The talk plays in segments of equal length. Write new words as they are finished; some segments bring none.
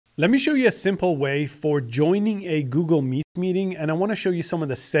Let me show you a simple way for joining a Google Meet meeting, and I want to show you some of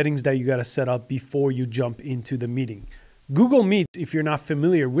the settings that you got to set up before you jump into the meeting. Google Meet, if you're not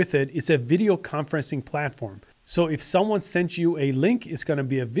familiar with it, is a video conferencing platform. So if someone sent you a link, it's going to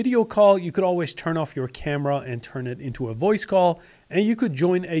be a video call. You could always turn off your camera and turn it into a voice call, and you could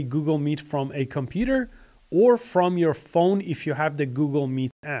join a Google Meet from a computer or from your phone if you have the Google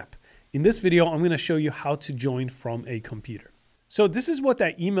Meet app. In this video, I'm going to show you how to join from a computer. So this is what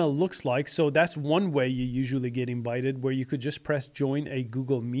that email looks like. So that's one way you usually get invited, where you could just press join a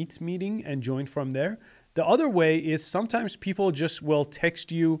Google Meet meeting and join from there. The other way is sometimes people just will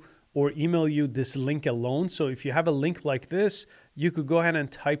text you or email you this link alone. So if you have a link like this, you could go ahead and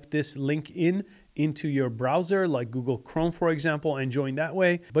type this link into your browser, like Google Chrome, for example, and join that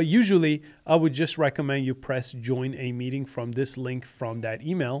way. But usually I would just recommend you press join a meeting from this link from that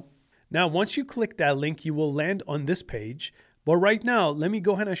email. Now, once you click that link, you will land on this page. But right now, let me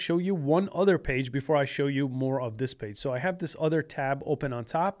go ahead and show you one other page before I show you more of this page. So I have this other tab open on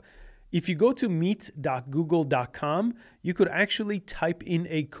top. If you go to meet.google.com, you could actually type in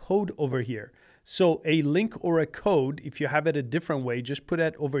a code over here. So a link or a code, if you have it a different way, just put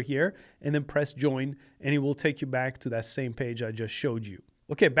that over here and then press join, and it will take you back to that same page I just showed you.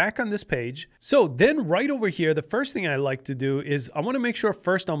 Okay, back on this page. So then right over here, the first thing I like to do is I want to make sure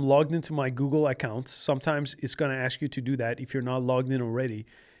first I'm logged into my Google account. Sometimes it's going to ask you to do that if you're not logged in already.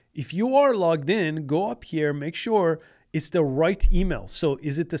 If you are logged in, go up here, make sure it's the right email. So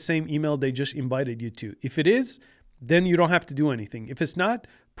is it the same email they just invited you to? If it is, then you don't have to do anything. If it's not,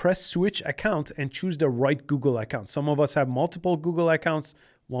 press switch account and choose the right Google account. Some of us have multiple Google accounts,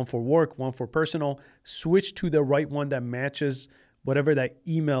 one for work, one for personal. Switch to the right one that matches whatever that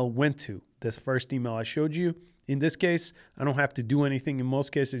email went to, this first email I showed you. In this case, I don't have to do anything. In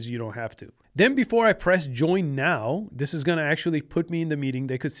most cases, you don't have to. Then before I press join now, this is going to actually put me in the meeting.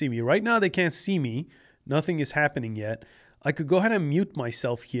 They could see me. Right now, they can't see me. Nothing is happening yet. I could go ahead and mute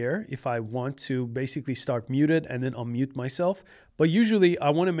myself here if I want to basically start muted and then unmute myself. But usually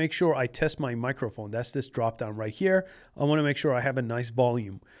I want to make sure I test my microphone. That's this drop down right here. I want to make sure I have a nice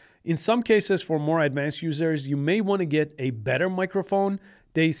volume. In some cases, for more advanced users, you may want to get a better microphone.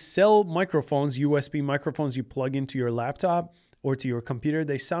 They sell microphones, USB microphones you plug into your laptop or to your computer.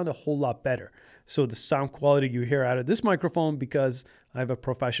 They sound a whole lot better. So the sound quality you hear out of this microphone, because I have a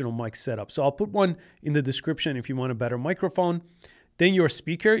professional mic setup. So I'll put one in the description if you want a better microphone. Then your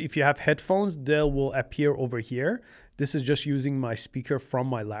speaker, if you have headphones, they will appear over here. This is just using my speaker from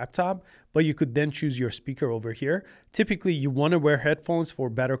my laptop, but you could then choose your speaker over here. Typically, you want to wear headphones for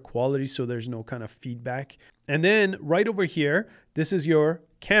better quality so there's no kind of feedback. And then right over here, this is your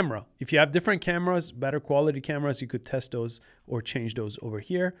camera. If you have different cameras, better quality cameras, you could test those or change those over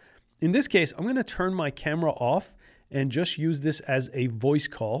here. In this case, I'm going to turn my camera off and just use this as a voice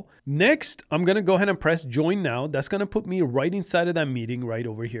call. Next, I'm going to go ahead and press join now. That's going to put me right inside of that meeting right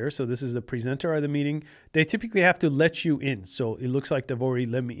over here. So this is the presenter of the meeting. They typically have to let you in. So it looks like they've already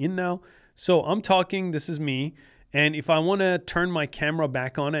let me in now. So I'm talking, this is me. And if I want to turn my camera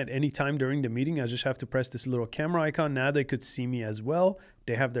back on at any time during the meeting, I just have to press this little camera icon. Now they could see me as well.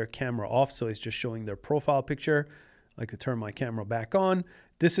 They have their camera off, so it's just showing their profile picture. I could turn my camera back on.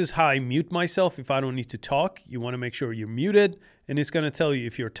 This is how I mute myself if I don't need to talk. You want to make sure you're muted, and it's going to tell you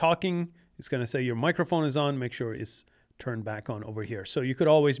if you're talking. It's going to say your microphone is on. Make sure it's turned back on over here. So you could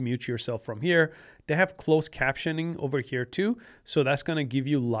always mute yourself from here. They have closed captioning over here too. So that's going to give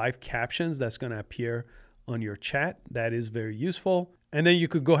you live captions that's going to appear on your chat. That is very useful. And then you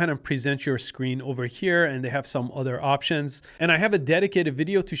could go ahead and present your screen over here, and they have some other options. And I have a dedicated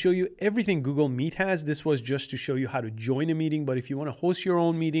video to show you everything Google Meet has. This was just to show you how to join a meeting, but if you want to host your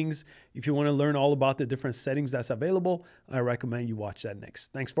own meetings, if you want to learn all about the different settings that's available, I recommend you watch that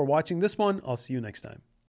next. Thanks for watching this one. I'll see you next time.